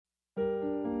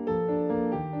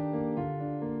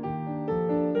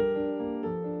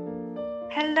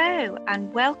Hello,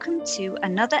 and welcome to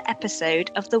another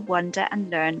episode of the Wonder and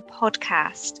Learn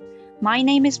podcast. My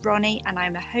name is Ronnie, and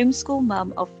I'm a homeschool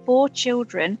mum of 4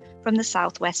 children from the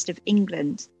southwest of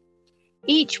England.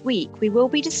 Each week, we will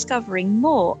be discovering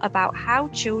more about how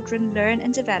children learn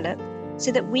and develop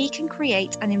so that we can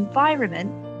create an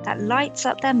environment that lights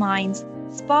up their minds,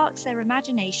 sparks their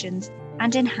imaginations,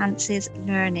 and enhances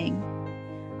learning.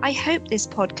 I hope this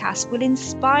podcast will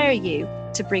inspire you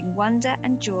to bring wonder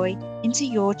and joy into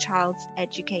your child's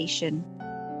education.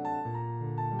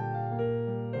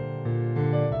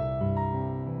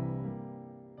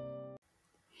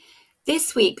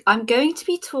 This week, I'm going to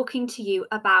be talking to you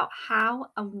about how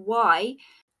and why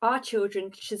our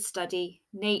children should study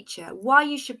nature, why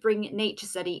you should bring nature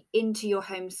study into your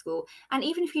homeschool. And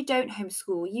even if you don't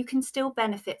homeschool, you can still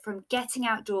benefit from getting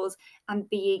outdoors and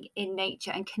being in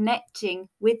nature and connecting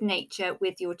with nature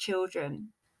with your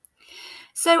children.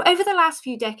 So over the last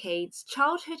few decades,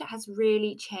 childhood has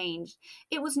really changed.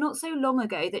 It was not so long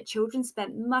ago that children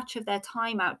spent much of their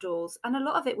time outdoors, and a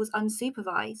lot of it was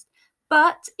unsupervised.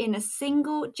 But in a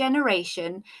single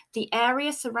generation, the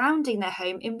area surrounding their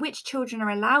home in which children are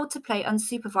allowed to play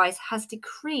unsupervised has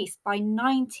decreased by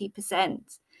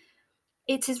 90%.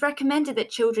 It is recommended that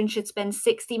children should spend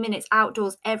 60 minutes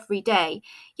outdoors every day,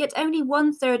 yet only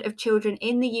 1/3 of children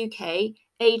in the UK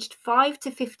aged 5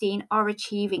 to 15 are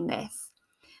achieving this.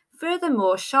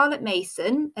 Furthermore, Charlotte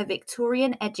Mason, a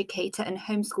Victorian educator and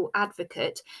homeschool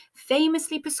advocate,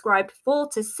 famously prescribed 4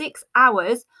 to 6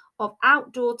 hours of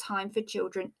outdoor time for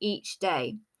children each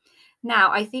day.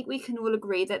 Now, I think we can all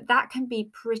agree that that can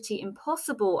be pretty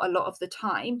impossible a lot of the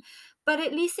time, but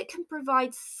at least it can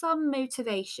provide some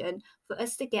motivation for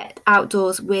us to get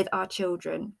outdoors with our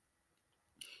children.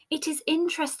 It is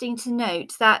interesting to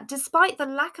note that despite the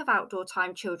lack of outdoor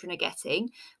time children are getting,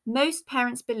 most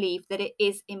parents believe that it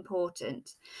is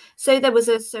important. So there was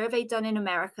a survey done in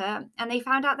America, and they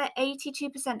found out that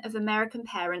 82% of American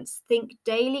parents think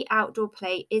daily outdoor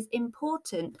play is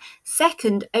important,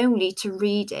 second only to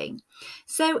reading.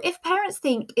 So if parents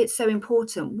think it's so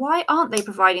important, why aren't they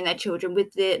providing their children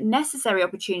with the necessary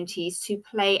opportunities to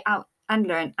play out and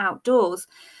learn outdoors?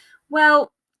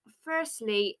 Well,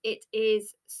 firstly, it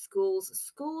is schools.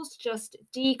 Schools just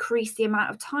decrease the amount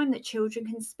of time that children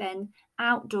can spend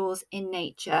outdoors in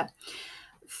nature.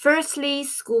 Firstly,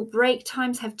 school break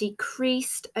times have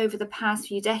decreased over the past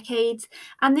few decades,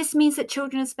 and this means that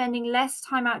children are spending less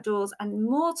time outdoors and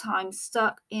more time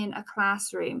stuck in a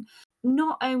classroom.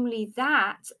 Not only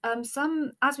that,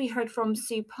 as we heard from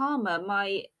Sue Palmer,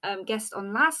 my guest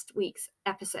on last week's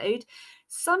episode,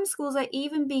 some schools are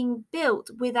even being built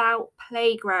without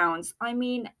playgrounds. I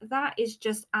mean, that is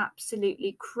just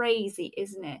absolutely crazy,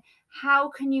 isn't it? How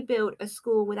can you build a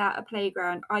school without a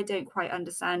playground? I don't quite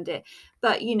understand it.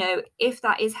 But, if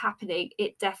that is happening,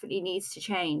 it definitely needs to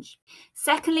change.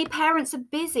 Secondly, parents are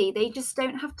busy. They just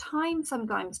don't have time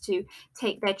sometimes to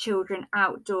take their children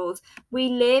outdoors. We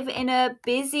live in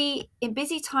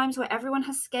busy times where everyone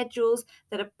has schedules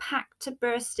that are packed to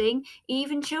bursting.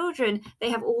 Even children,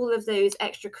 they have all of those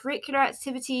extracurricular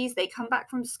activities. They come back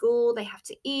from school, they have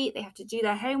to eat, they have to do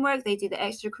their homework, they do the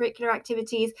extracurricular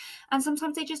activities, and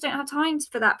sometimes they just don't have time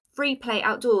for that free play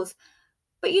outdoors.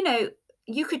 But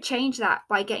you could change that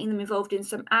by getting them involved in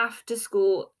some after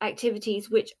school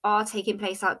activities which are taking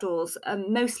place outdoors,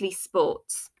 mostly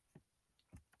sports.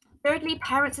 Thirdly,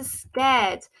 parents are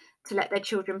scared to let their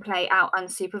children play out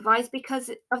unsupervised because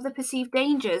of the perceived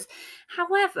dangers.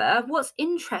 However, what's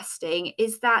interesting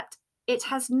is that it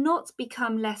has not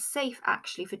become less safe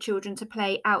actually for children to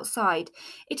play outside.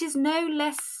 It is no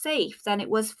less safe than it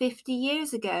was 50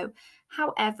 years ago.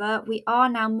 However, we are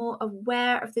now more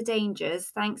aware of the dangers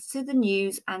thanks to the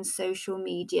news and social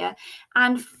media.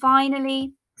 And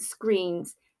finally,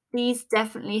 screens. These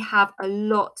definitely have a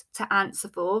lot to answer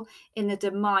for in the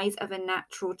demise of a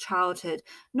natural childhood.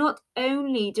 Not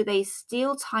only do they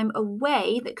steal time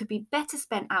away that could be better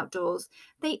spent outdoors,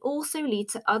 they also lead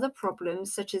to other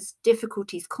problems such as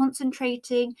difficulties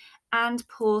concentrating and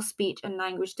poor speech and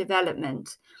language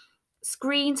development.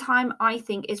 Screen time, I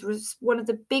think, is one of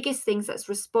the biggest things that's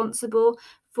responsible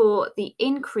for the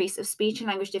increase of speech and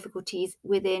language difficulties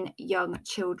within young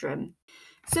children.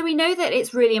 So we know that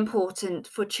it's really important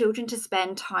for children to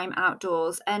spend time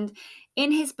outdoors. And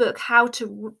in his book, How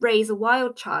to Raise a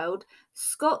Wild Child,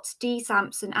 Scott D.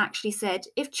 Sampson actually said,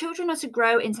 if children are to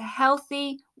grow into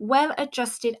healthy,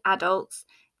 well-adjusted adults,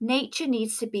 nature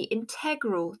needs to be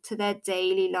integral to their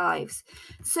daily lives.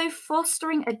 So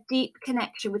fostering a deep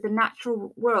connection with the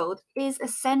natural world is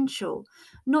essential,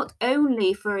 not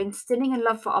only for instilling a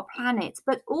love for our planet,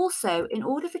 but also in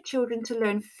order for children to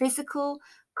learn physical,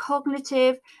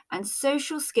 cognitive and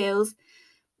social skills,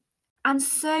 and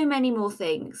so many more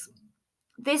things.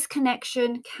 This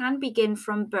connection can begin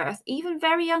from birth. Even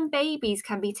very young babies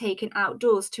can be taken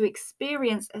outdoors to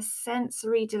experience a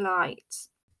sensory delight.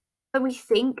 When we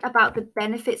think about the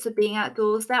benefits of being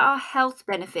outdoors, there are health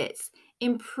benefits: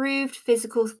 improved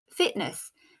physical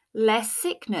fitness, less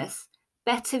sickness,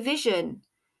 better vision.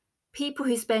 People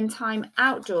who spend time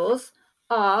outdoors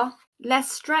are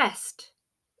less stressed,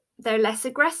 they're less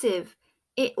aggressive.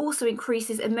 It also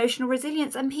increases emotional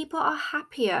resilience and people are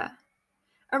happier.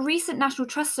 A recent National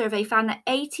Trust survey found that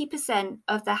 80%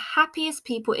 of the happiest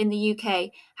people in the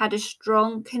UK had a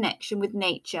strong connection with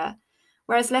nature,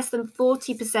 whereas less than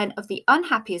 40% of the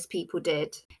unhappiest people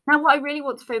did. Now, what I really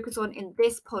want to focus on in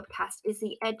this podcast is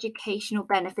the educational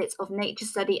benefits of nature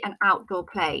study and outdoor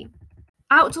play.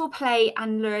 Outdoor play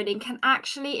and learning can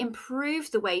actually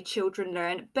improve the way children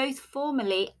learn, both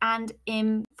formally and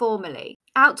informally.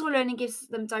 Outdoor learning gives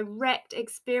them direct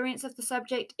experience of the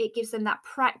subject. It gives them that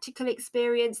practical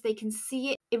experience. They can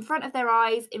see it in front of their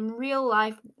eyes in real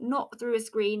life, not through a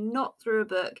screen, not through a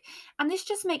book. And this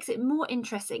just makes it more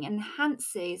interesting,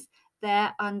 enhances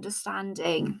their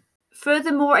understanding.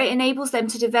 Furthermore, it enables them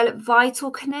to develop vital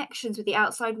connections with the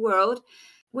outside world,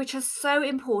 which are so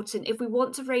important if we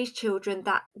want to raise children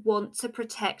that want to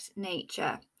protect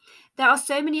nature. There are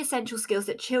so many essential skills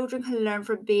that children can learn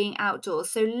from being outdoors,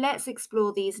 so let's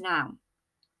explore these now.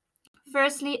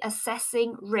 Firstly,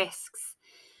 assessing risks.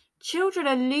 Children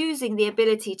are losing the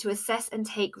ability to assess and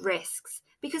take risks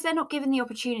because they're not given the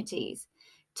opportunities.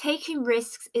 Taking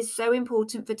risks is so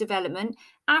important for development.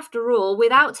 After all,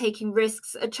 without taking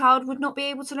risks, a child would not be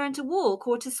able to learn to walk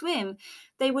or to swim.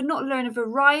 They would not learn a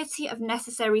variety of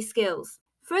necessary skills.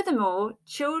 Furthermore,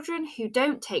 children who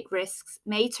don't take risks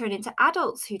may turn into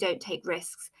adults who don't take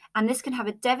risks, and this can have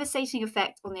a devastating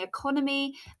effect on the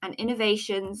economy and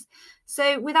innovations.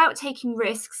 So, without taking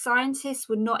risks, scientists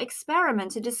would not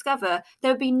experiment and discover.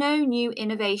 There would be no new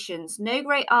innovations, no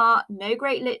great art, no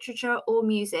great literature or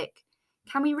music.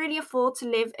 Can we really afford to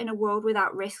live in a world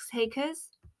without risk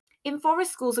takers? In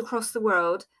forest schools across the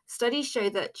world, studies show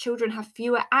that children have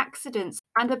fewer accidents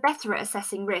and are better at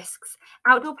assessing risks.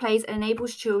 Outdoor plays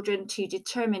enables children to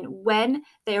determine when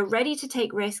they are ready to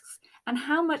take risks and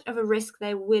how much of a risk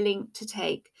they're willing to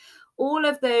take. All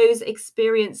of those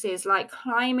experiences, like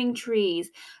climbing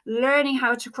trees, learning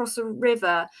how to cross a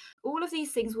river, all of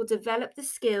these things will develop the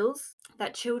skills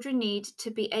that children need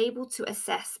to be able to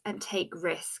assess and take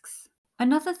risks.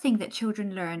 Another thing that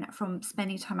children learn from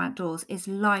spending time outdoors is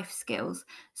life skills.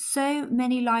 So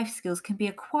many life skills can be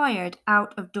acquired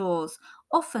out of doors,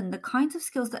 often the kinds of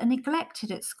skills that are neglected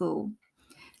at school.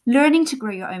 Learning to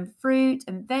grow your own fruit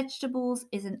and vegetables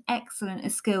is an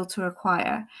excellent skill to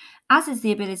acquire, as is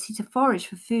the ability to forage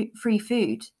for free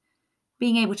food.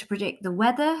 Being able to predict the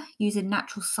weather using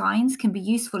natural signs can be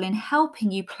useful in helping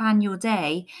you plan your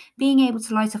day. Being able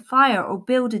to light a fire or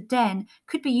build a den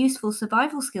could be useful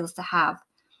survival skills to have.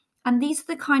 And these are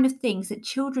the kind of things that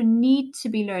children need to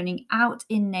be learning out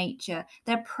in nature.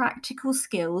 They're practical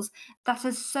skills that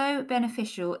are so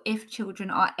beneficial if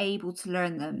children are able to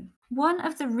learn them. One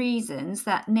of the reasons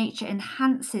that nature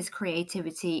enhances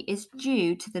creativity is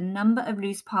due to the number of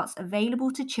loose parts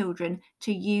available to children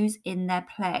to use in their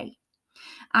play.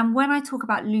 And when I talk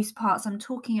about loose parts, I'm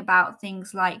talking about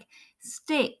things like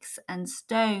sticks and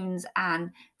stones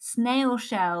and snail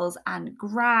shells and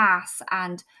grass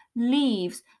and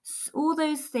leaves, all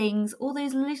those things, all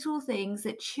those little things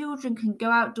that children can go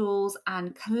outdoors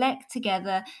and collect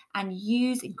together and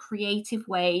use in creative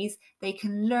ways. They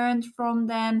can learn from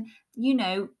them.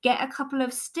 Get a couple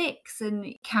of sticks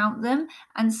and count them,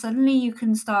 and suddenly you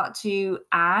can start to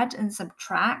add and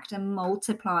subtract and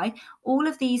multiply. All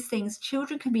of these things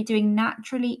children can be doing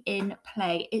naturally in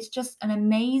play. It's just an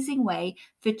amazing way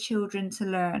for children to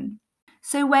learn.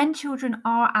 So when children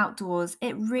are outdoors,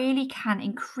 it really can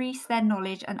increase their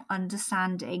knowledge and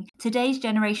understanding. Today's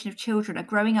generation of children are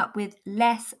growing up with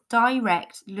less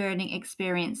direct learning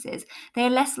experiences. They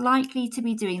are less likely to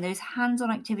be doing those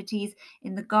hands-on activities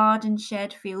in the garden,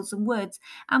 shed, fields and woods,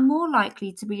 and more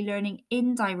likely to be learning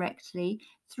indirectly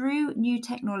through new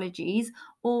technologies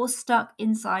or stuck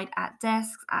inside at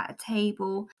desks, at a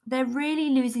table. They're really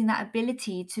losing that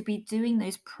ability to be doing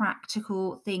those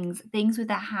practical things with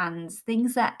their hands,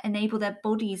 things that enable their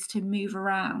bodies to move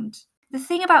around. The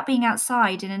thing about being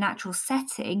outside in a natural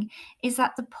setting is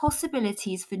that the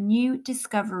possibilities for new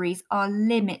discoveries are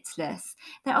limitless.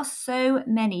 There are so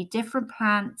many different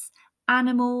plants,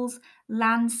 animals,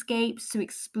 landscapes to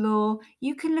explore.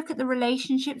 You can look at the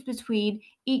relationships between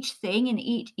each thing in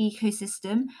each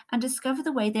ecosystem and discover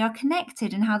the way they are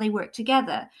connected and how they work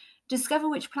together. Discover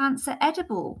which plants are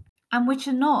edible and which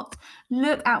are not.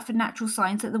 Look out for natural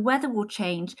signs that the weather will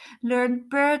change. Learn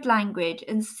bird language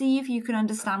and see if you can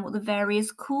understand what the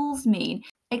various calls mean.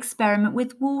 Experiment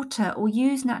with water or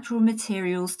use natural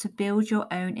materials to build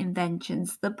your own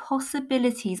inventions. The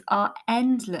possibilities are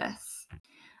endless.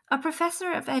 A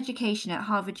professor of education at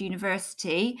Harvard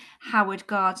University, Howard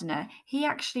Gardner, he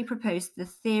actually proposed the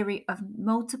theory of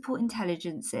multiple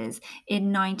intelligences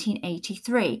in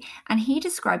 1983, and he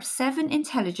described 7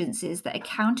 intelligences that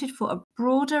accounted for a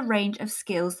broader range of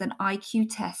skills than IQ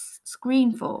tests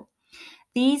screen for.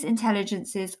 These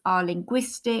intelligences are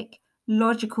linguistic,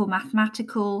 logical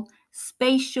mathematical,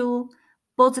 spatial,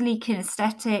 bodily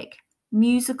kinesthetic,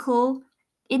 musical,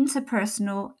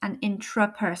 interpersonal, and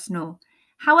intrapersonal.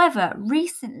 However,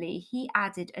 recently he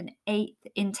added an 8th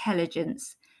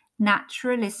intelligence,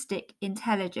 naturalistic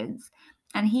intelligence.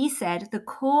 And he said the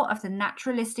core of the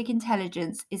naturalistic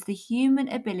intelligence is the human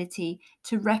ability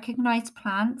to recognize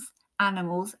plants,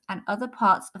 animals, and other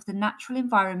parts of the natural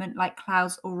environment like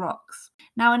clouds or rocks.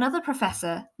 Now, another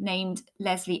professor named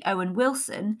Leslie Owen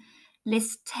Wilson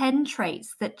lists 10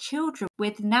 traits that children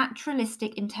with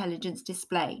naturalistic intelligence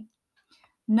display.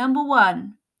 Number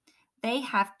 1, they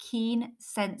have keen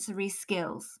sensory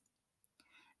skills.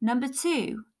 Number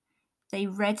 2, they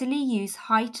readily use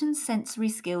heightened sensory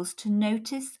skills to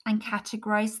notice and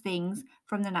categorize things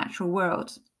from the natural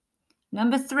world.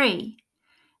 Number 3,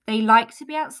 they like to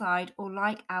be outside or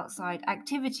like outside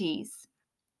activities.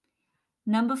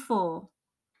 Number 4,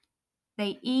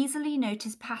 they easily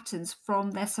notice patterns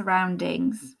from their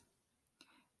surroundings.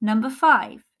 Number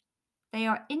 5, they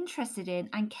are interested in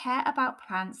and care about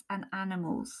plants and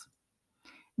animals.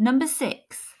 Number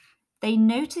 6, they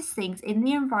notice things in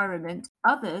the environment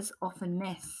others often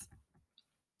miss.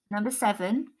 Number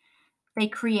 7, they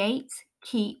create,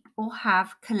 keep, or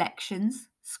have collections,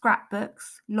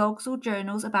 scrapbooks, logs, or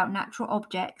journals about natural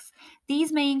objects.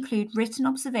 These may include written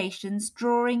observations,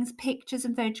 drawings, pictures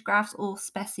and photographs, or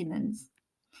specimens.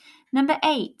 Number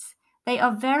 8, they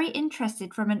are very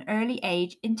interested from an early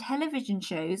age in television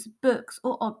shows, books,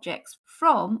 or objects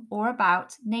from or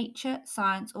about nature,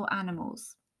 science, or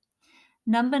animals.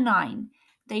 Number 9,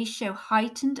 they show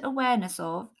heightened awareness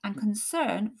of and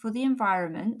concern for the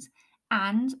environment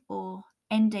and or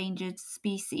endangered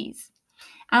species.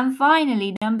 And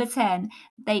finally, number 10,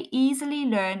 they easily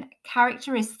learn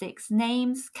characteristics,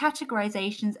 names,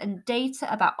 categorizations, and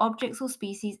data about objects or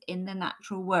species in the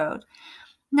natural world.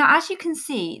 Now, as you can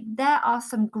see, there are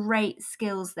some great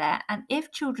skills there. And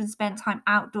if children spend time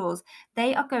outdoors,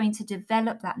 they are going to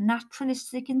develop that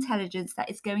naturalistic intelligence that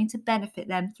is going to benefit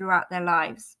them throughout their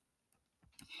lives.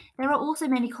 There are also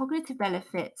many cognitive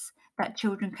benefits that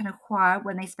children can acquire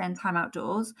when they spend time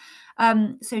outdoors.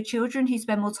 So children who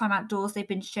spend more time outdoors, they've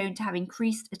been shown to have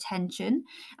increased attention.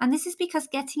 And this is because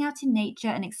getting out in nature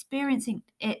and experiencing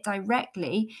it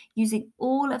directly using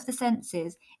all of the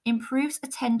senses improves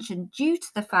attention due to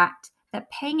the fact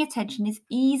that paying attention is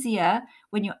easier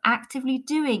when you're actively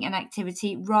doing an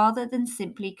activity rather than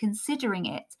simply considering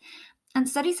it. And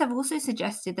studies have also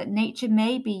suggested that nature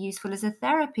may be useful as a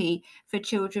therapy for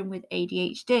children with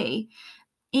ADHD.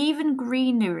 Even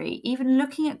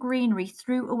looking at greenery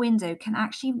through a window can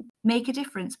actually make a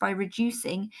difference by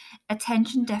reducing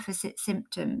attention deficit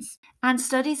symptoms. And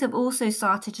studies have also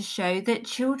started to show that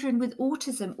children with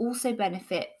autism also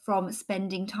benefit from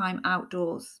spending time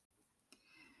outdoors.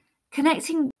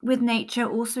 Connecting with nature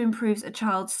also improves a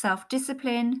child's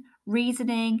self-discipline,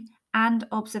 reasoning, and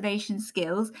observation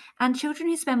skills, and children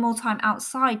who spend more time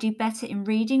outside do better in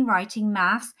reading, writing,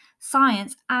 maths,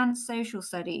 science, and social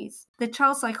studies. The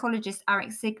child psychologist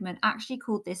Eric Sigman actually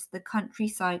called this the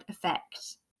countryside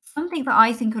effect. Something that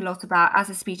I think a lot about as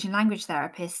a speech and language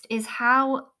therapist is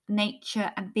how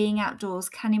nature and being outdoors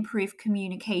can improve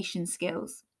communication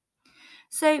skills.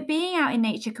 So, being out in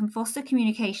nature can foster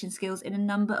communication skills in a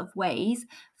number of ways.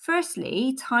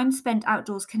 Firstly, time spent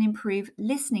outdoors can improve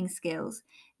listening skills.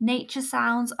 Nature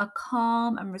sounds are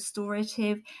calm and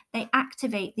restorative. They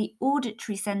activate the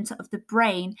auditory center of the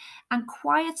brain, and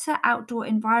quieter outdoor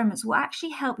environments will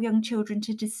actually help young children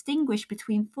to distinguish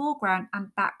between foreground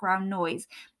and background noise.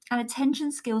 And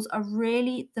attention skills are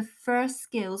really the first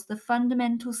skills, the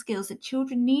fundamental skills that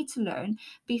children need to learn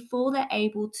before they're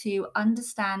able to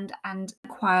understand and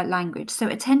acquire language. So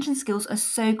attention skills are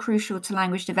so crucial to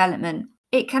language development.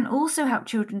 It can also help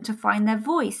children to find their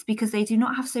voice because they do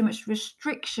not have so much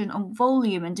restriction on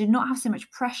volume and do not have so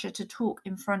much pressure to talk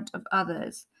in front of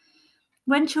others.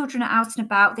 When children are out and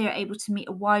about, they are able to meet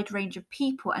a wide range of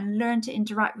people and learn to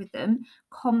interact with them,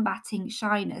 combating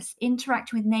shyness.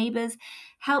 Interacting with neighbours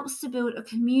helps to build a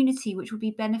community which will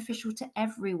be beneficial to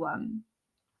everyone.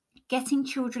 getting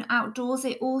children outdoors.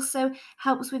 It also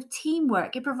helps with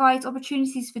teamwork. It provides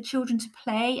opportunities for children to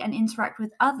play and interact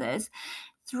with others.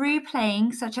 Through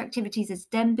playing such activities as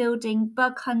den building,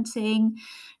 bug hunting,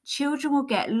 children will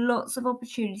get lots of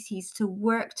opportunities to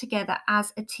work together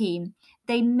as a team.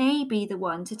 They may be the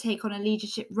one to take on a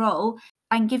leadership role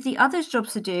and give the others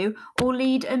jobs to do, or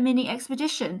lead a mini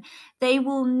expedition. They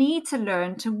will need to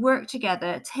learn to work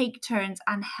together, take turns,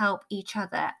 and help each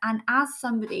other. And as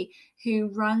somebody who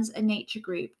runs a nature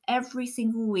group every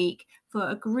single week for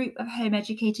a group of home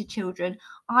educated children,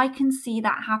 I can see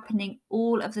that happening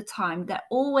all of the time. They're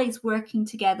always working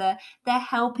together, they're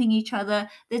helping each other,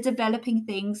 they're developing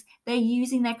things, they're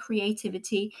using their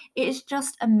creativity. It is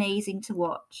just amazing to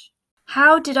watch.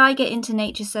 How did I get into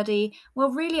nature study?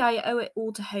 Well, really, I owe it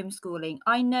all to homeschooling.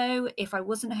 I know if I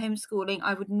wasn't homeschooling,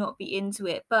 I would not be into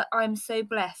it, but I'm so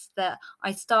blessed that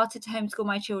I started to homeschool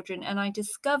my children and I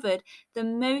discovered the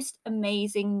most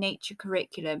amazing nature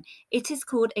curriculum. It is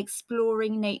called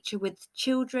Exploring Nature with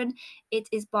Children. It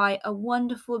is by a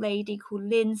wonderful lady called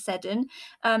Lynn Seddon,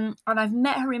 and I've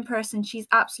met her in person. She's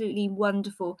absolutely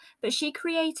wonderful, but she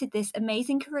created this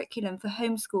amazing curriculum for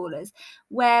homeschoolers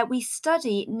where we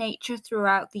study nature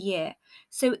throughout the year.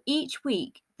 So each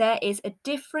week there is a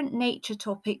different nature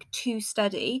topic to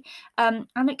study, and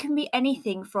it can be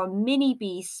anything from mini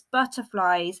beasts,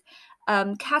 butterflies,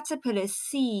 caterpillars,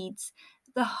 seeds,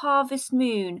 the harvest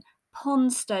moon,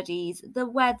 pond studies, the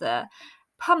weather,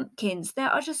 pumpkins. There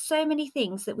are just so many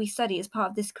things that we study as part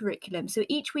of this curriculum. So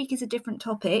each week is a different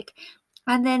topic,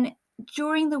 and then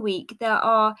during the week there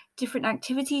are different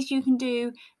activities you can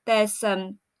do. There's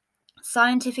some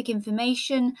scientific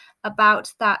information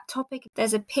about that topic.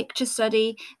 There's a picture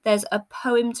study, there's a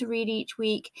poem to read each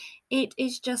week. It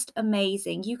is just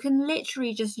amazing. You can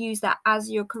literally just use that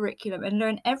as your curriculum and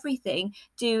learn everything,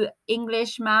 do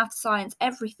English, math, science,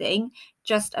 everything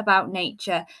just about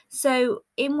nature. So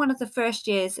in one of the first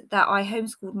years that I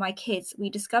homeschooled my kids, we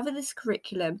discovered this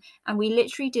curriculum and we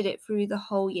literally did it through the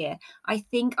whole year. I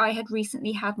think I had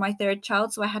recently had my third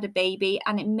child, so I had a baby,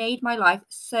 and it made my life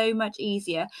so much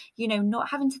easier. Not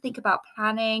having to think about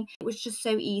planning. It was just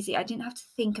so easy. I didn't have to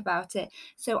think about it.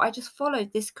 So I just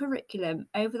followed this curriculum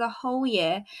over the whole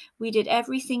year. We did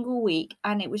every single week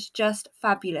and it was just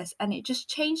fabulous. And it just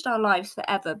changed our lives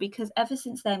forever, because ever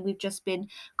since then, we've just been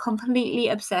completely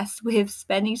obsessed with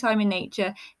spending time in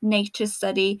nature, nature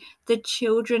study. The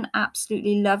children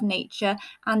absolutely love nature.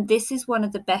 And this is one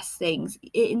of the best things.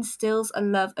 It instills a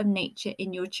love of nature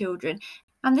in your children.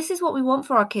 And this is what we want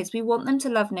for our kids. We want them to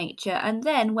love nature. And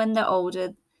then when they're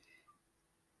older,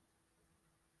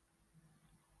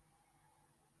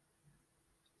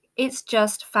 it's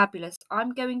just fabulous.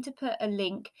 I'm going to put a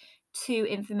link to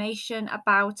information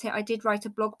about it. I did write a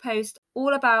blog post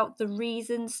all about the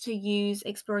reasons to use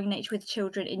Exploring Nature with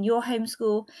Children in your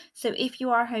homeschool. So if you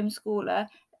are a homeschooler,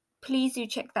 please do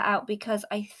check that out, because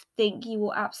I think you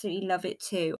will absolutely love it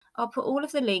too. I'll put all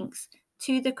of the links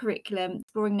to the curriculum,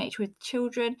 Exploring Nature with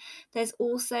Children. There's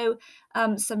also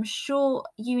some short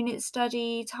unit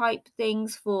study type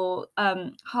things for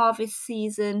harvest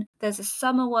season. There's a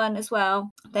summer one as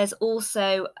well. There's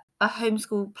also a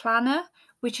homeschool planner,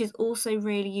 which is also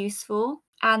really useful.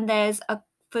 And there's a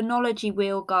phonology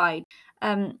wheel guide.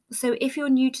 So if you're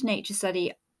new to nature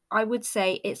study, I would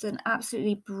say it's an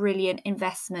absolutely brilliant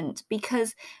investment,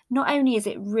 because not only is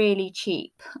it really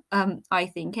cheap, I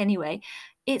think anyway,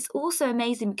 it's also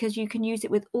amazing because you can use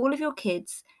it with all of your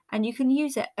kids and you can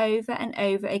use it over and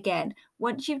over again.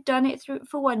 Once you've done it through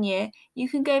for 1 year, you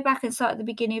can go back and start at the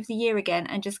beginning of the year again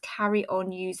and just carry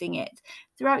on using it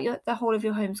throughout the whole of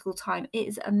your homeschool time. It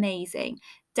is amazing.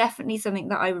 Definitely something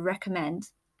that I would recommend.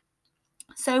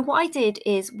 So what I did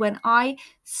is, when I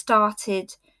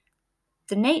started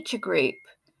the nature group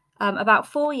about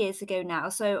 4 years ago now,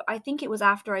 so I think it was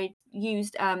after I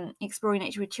used Exploring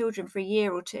Nature with Children for a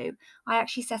year or two, I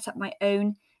actually set up my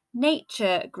own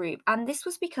nature group. And this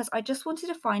was because I just wanted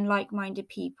to find like-minded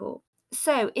people.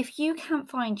 So if you can't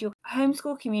find your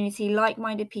homeschool community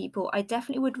like-minded people, I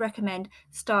definitely would recommend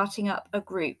starting up a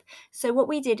group. So what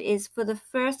we did is, for the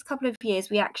first couple of years,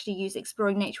 we actually used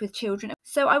Exploring Nature with Children.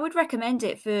 So I would recommend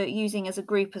it for using as a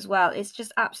group as well. It's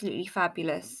just absolutely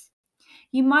fabulous.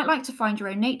 You might like to find your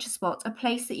own nature spot, a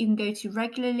place that you can go to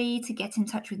regularly to get in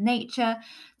touch with nature.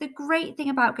 The great thing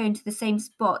about going to the same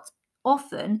spot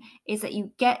often is that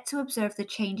you get to observe the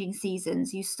changing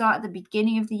seasons. You start at the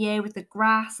beginning of the year with the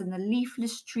grass and the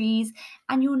leafless trees,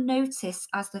 and you'll notice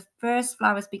as the first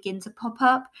flowers begin to pop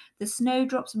up, the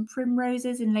snowdrops and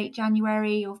primroses in late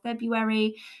January or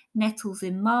February. nettles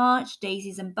in March,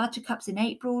 daisies and buttercups in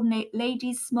April,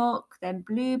 lady's smock, then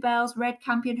bluebells, red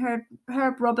campion,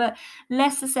 herb robert,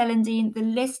 lesser celandine. The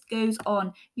list goes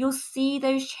on. You'll see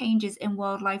those changes in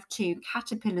wildlife too.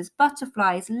 Caterpillars,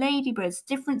 butterflies, ladybirds,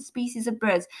 different species of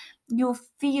birds. You'll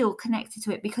feel connected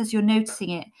to it because you're noticing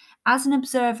it. As an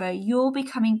observer, you're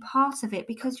becoming part of it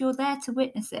because you're there to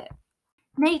witness it.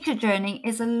 Nature journaling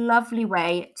is a lovely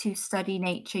way to study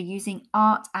nature using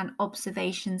art and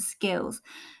observation skills.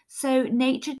 So,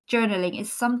 nature journaling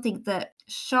is something that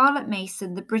Charlotte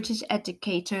Mason, the British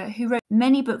educator who wrote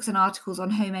many books and articles on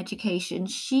home education,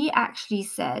 she actually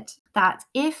said that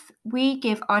if we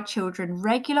give our children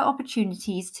regular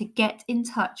opportunities to get in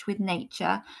touch with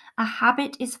nature, a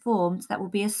habit is formed that will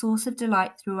be a source of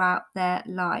delight throughout their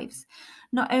lives.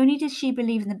 Not only did she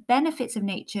believe in the benefits of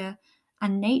nature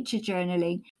and nature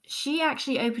journaling, she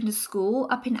actually opened a school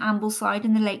up in Ambleside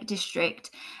in the Lake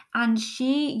District, and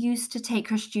she used to take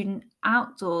her student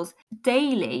outdoors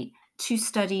daily to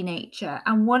study nature.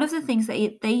 And one of the things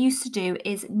that they used to do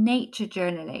is nature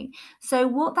journaling. So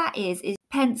what that is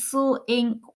pencil,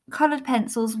 ink, coloured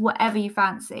pencils, whatever you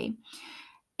fancy.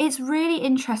 It's really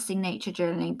interesting, nature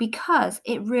journaling, because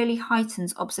it really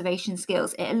heightens observation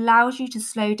skills. It allows you to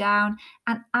slow down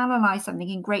and analyze something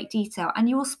in great detail, and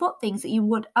you will spot things that you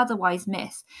would otherwise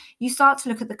miss. You start to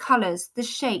look at the colors, the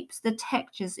shapes, the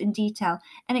textures in detail,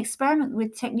 and experiment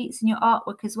with techniques in your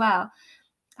artwork as well.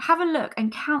 Have a look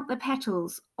and count the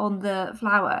petals on the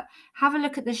flower. Have a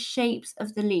look at the shapes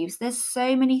of the leaves. There's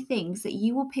so many things that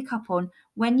you will pick up on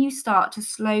when you start to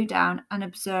slow down and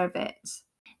observe it.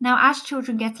 Now, as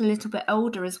children get a little bit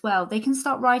older as well, they can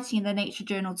start writing in their nature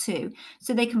journal too.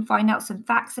 So they can find out some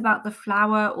facts about the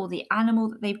flower or the animal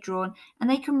that they've drawn, and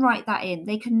they can write that in.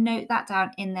 They can note that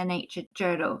down in their nature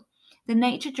journal. The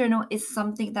nature journal is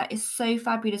something that is so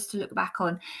fabulous to look back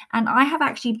on. And I have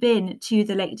actually been to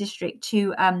the Lake District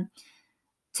to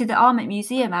the Armit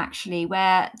Museum, actually,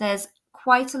 where there's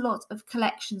quite a lot of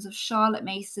collections of Charlotte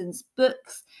Mason's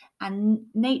books and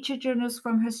nature journals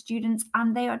from her students,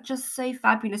 and they are just so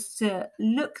fabulous to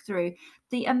look through.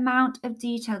 The amount of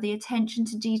detail, the attention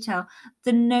to detail,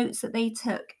 the notes that they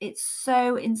took, it's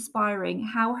so inspiring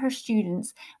how her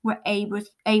students were able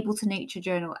to nature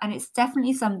journal, and it's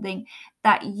definitely something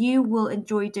that you will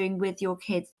enjoy doing with your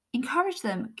kids. Encourage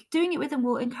them. Doing it with them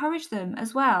will encourage them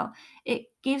as well. It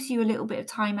gives you a little bit of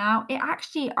time out.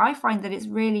 I find that it's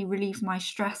really relieves my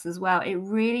stress as well. It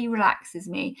really relaxes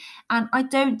me. And I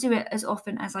don't do it as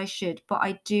often as I should, but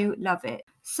I do love it.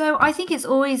 So I think it's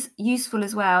always useful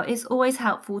as well. It's always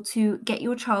helpful to get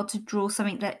your child to draw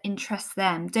something that interests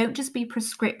them. Don't just be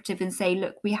prescriptive and say,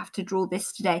 look, we have to draw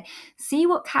this today. See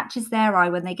what catches their eye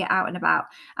when they get out and about.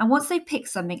 And once they pick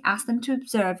something, ask them to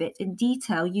observe it in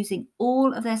detail using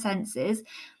all of their senses.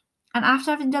 And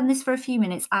after having done this for a few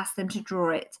minutes, ask them to draw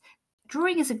it.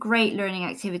 Drawing is a great learning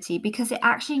activity because it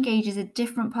actually engages a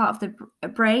different part of the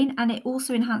brain, and it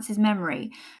also enhances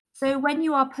memory. So when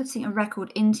you are putting a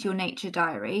record into your nature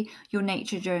diary, your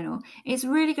nature journal, it's a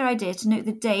really good idea to note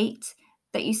the date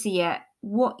that you see it,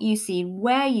 what you've seen,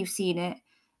 where you've seen it,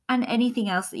 and anything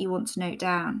else that you want to note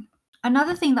down.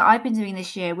 Another thing that I've been doing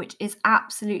this year, which is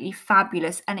absolutely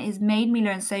fabulous and it has made me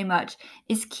learn so much,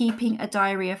 is keeping a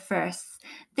diary of firsts.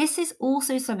 This is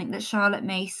also something that Charlotte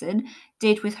Mason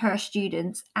did with her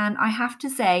students, and I have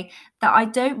to say that I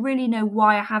don't really know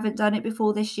why I haven't done it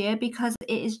before this year, because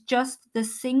it is just the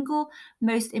single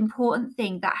most important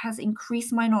thing that has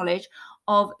increased my knowledge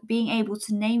of being able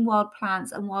to name wild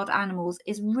plants and wild animals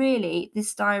is really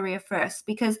this diary of firsts,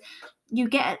 because you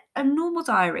get a normal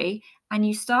diary and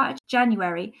you start at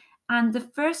January, and the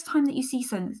first time that you see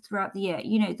something throughout the year,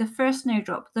 the first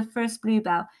snowdrop, the first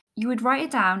bluebell, you would write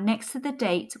it down next to the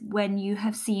date when you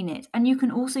have seen it. And you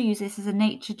can also use this as a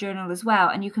nature journal as well,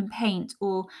 and you can paint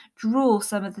or draw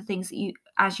some of the things that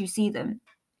as you see them.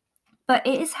 But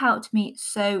it has helped me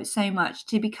so much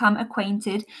to become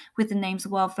acquainted with the names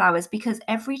of wildflowers, because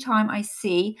every time I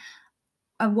see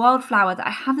a wildflower that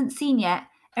I haven't seen yet,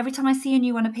 every time I see a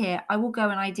new one appear, I will go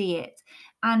and ID it.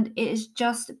 And it has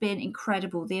just been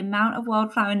incredible, the amount of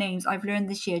wildflower names I've learned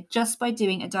this year just by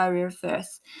doing a diary of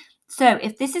firsts. So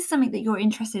if this is something that you're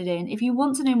interested in, if you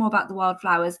want to know more about the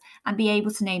wildflowers and be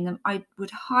able to name them, I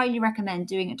would highly recommend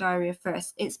doing a diary of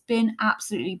firsts. It's been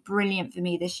absolutely brilliant for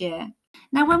me this year.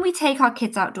 Now, when we take our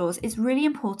kids outdoors, it's really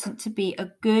important to be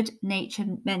a good nature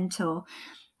mentor.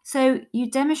 So you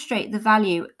demonstrate the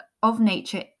value of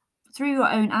nature through your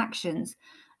own actions.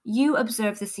 You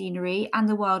observe the scenery and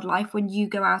the wildlife when you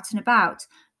go out and about.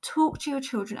 Talk to your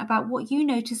children about what you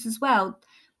notice as well.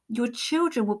 your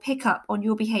children will pick up on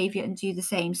your behavior and do the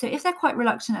same. So if they're quite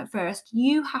reluctant at first,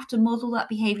 you have to model that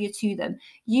behavior to them.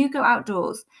 You go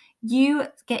outdoors, you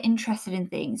get interested in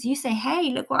things. You say, hey,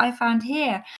 look what I found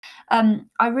here.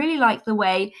 I really like the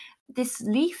way this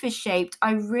leaf is shaped.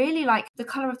 I really like the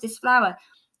color of this flower.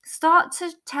 Start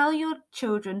to tell your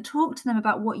children, talk to them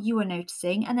about what you are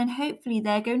noticing, and then hopefully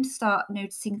they're going to start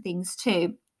noticing things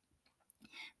too.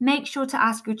 Make sure to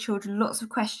ask your children lots of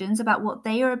questions about what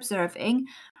they are observing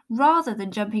rather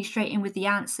than jumping straight in with the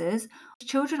answers.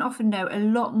 Children often know a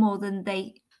lot more than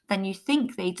you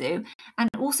think they do, and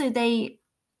also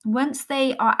once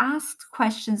they are asked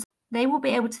questions, they will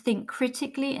be able to think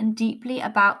critically and deeply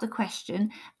about the question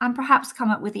and perhaps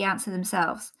come up with the answer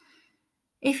themselves.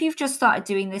 If you've just started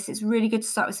doing this, it's really good to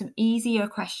start with some easier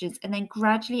questions and then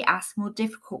gradually ask more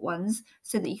difficult ones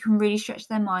so that you can really stretch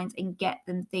their minds and get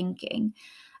them thinking.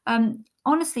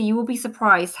 Honestly, you will be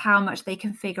surprised how much they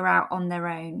can figure out on their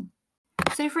own.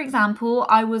 So, for example,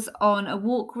 I was on a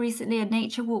walk recently, a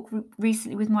nature walk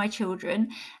recently with my children,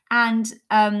 and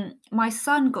my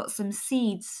son got some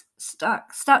seeds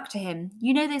stuck to him.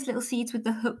 You know those little seeds with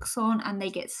the hooks on, and they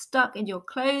get stuck in your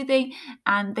clothing,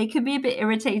 and they can be a bit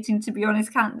irritating, to be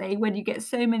honest, can't they? When you get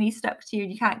so many stuck to you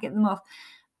and you can't get them off.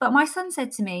 But my son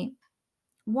said to me,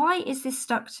 "Why is this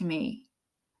stuck to me?"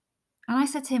 And I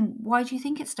said to him, why do you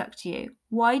think it stuck to you?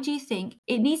 Why do you think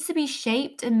it needs to be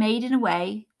shaped and made in a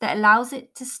way that allows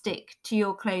it to stick to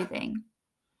your clothing?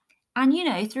 And,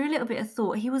 through a little bit of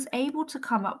thought, he was able to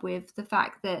come up with the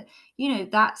fact that,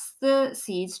 that's the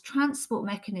seed's transport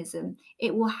mechanism.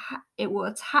 It will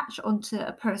attach onto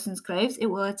a person's clothes. It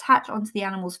will attach onto the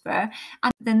animal's fur,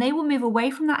 and then they will move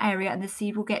away from that area and the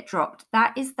seed will get dropped.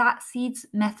 That is that seed's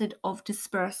method of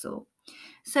dispersal.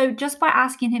 So just by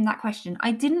asking him that question,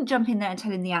 I didn't jump in there and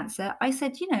tell him the answer. I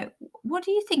said, what do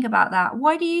you think about that?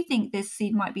 Why do you think this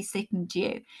seed might be sticking to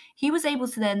you? He was able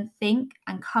to then think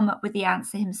and come up with the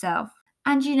answer himself.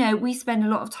 And, we spend a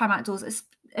lot of time outdoors,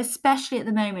 especially at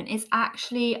the moment. It's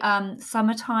actually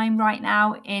summertime right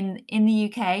now in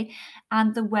the UK,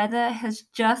 and the weather has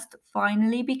just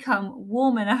finally become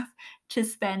warm enough to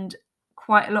spend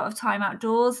quite a lot of time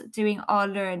outdoors doing our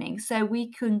learning. So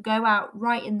we can go out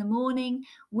right in the morning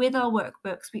with our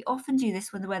workbooks. We often do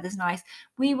this when the weather's nice.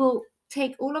 We will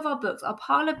take all of our books, our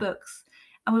pile of books,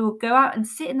 and we will go out and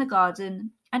sit in the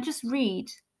garden and just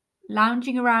read,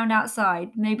 lounging around outside.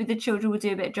 Maybe the children will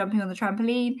do a bit of jumping on the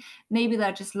trampoline. Maybe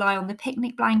they'll just lie on the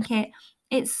picnic blanket.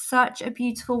 It's such a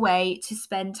beautiful way to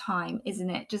spend time, isn't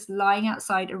it? Just lying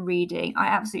outside and reading. I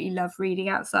absolutely love reading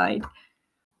outside.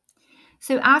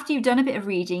 So after you've done a bit of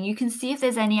reading, you can see if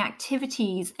there's any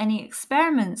activities, any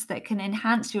experiments that can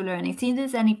enhance your learning. See if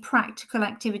there's any practical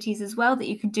activities as well that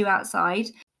you can do outside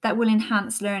that will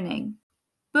enhance learning.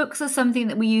 Books are something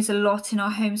that we use a lot in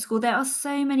our homeschool. There are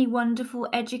so many wonderful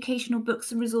educational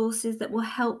books and resources that will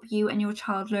help you and your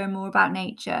child learn more about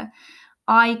nature.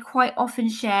 I quite often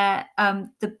share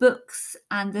the books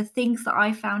and the things that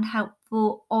I found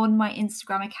helpful on my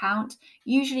Instagram account,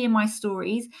 usually in my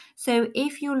stories. So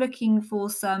if you're looking for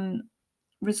some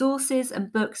resources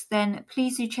and books, then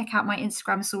please do check out my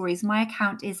Instagram stories. My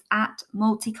account is at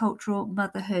Multicultural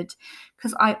Motherhood,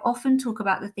 because I often talk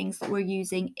about the things that we're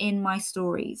using in my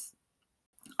stories.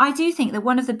 I do think that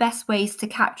one of the best ways to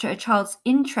capture a child's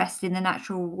interest in the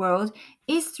natural world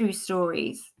is through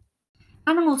stories.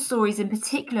 Animal stories in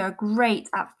particular are great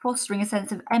at fostering a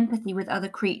sense of empathy with other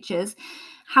creatures.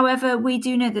 However, we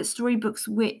do know that storybooks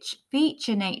which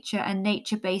feature nature and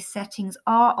nature-based settings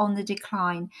are on the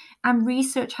decline, and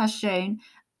research has shown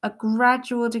a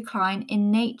gradual decline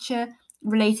in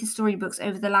nature-related storybooks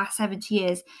over the last 70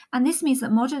 years. And this means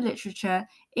that modern literature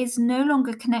is no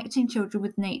longer connecting children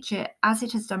with nature as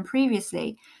it has done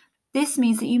previously. This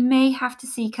means that you may have to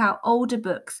seek out older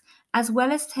books as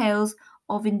well as tales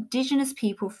of Indigenous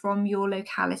people from your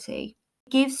locality.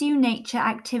 It gives you nature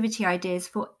activity ideas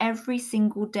for every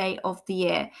single day of the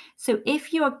year. So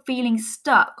if you are feeling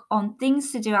stuck on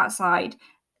things to do outside,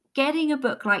 getting a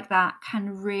book like that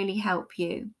can really help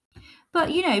you. But,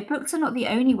 books are not the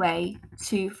only way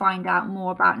to find out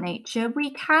more about nature.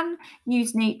 We can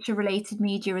use nature-related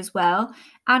media as well.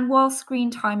 And while screen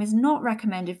time is not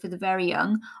recommended for the very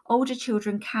young, older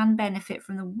children can benefit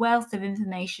from the wealth of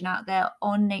information out there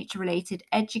on nature-related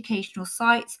educational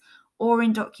sites or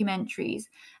in documentaries.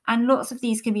 And lots of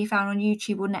these can be found on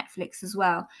YouTube or Netflix as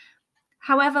well.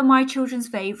 However, my children's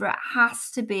favourite has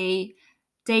to be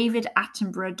David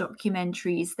Attenborough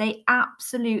documentaries. They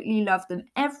absolutely love them.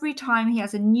 Every time he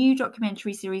has a new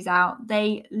documentary series out,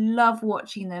 they love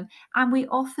watching them. And we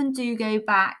often do go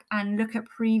back and look at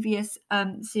previous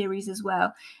series as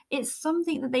well. It's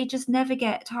something that they just never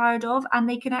get tired of, and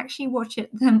they can actually watch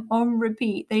them on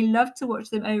repeat. They love to watch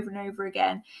them over and over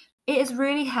again. It has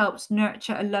really helped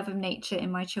nurture a love of nature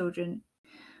in my children.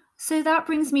 So that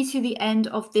brings me to the end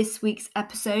of this week's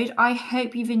episode. I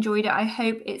hope you've enjoyed it. I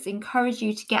hope it's encouraged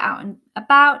you to get out and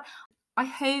about. I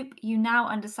hope you now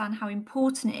understand how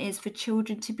important it is for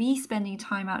children to be spending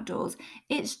time outdoors.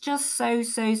 It's just so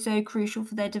crucial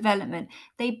for their development.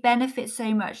 They benefit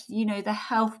so much, the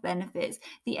health benefits,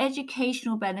 the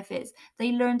educational benefits.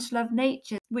 They learn to love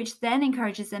nature, which then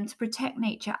encourages them to protect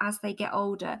nature as they get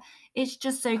older. It's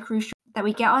just so crucial that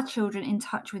we get our children in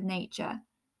touch with nature.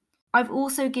 I've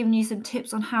also given you some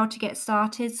tips on how to get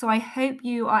started, so I hope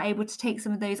you are able to take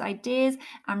some of those ideas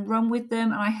and run with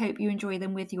them, and I hope you enjoy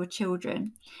them with your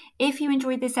children. If you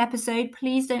enjoyed this episode,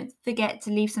 please don't forget to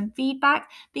leave some feedback,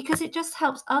 because it just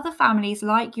helps other families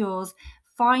like yours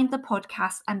find the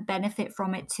podcast and benefit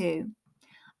from it too.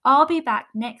 I'll be back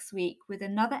next week with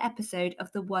another episode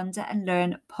of the Wonder and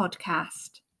Learn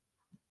podcast.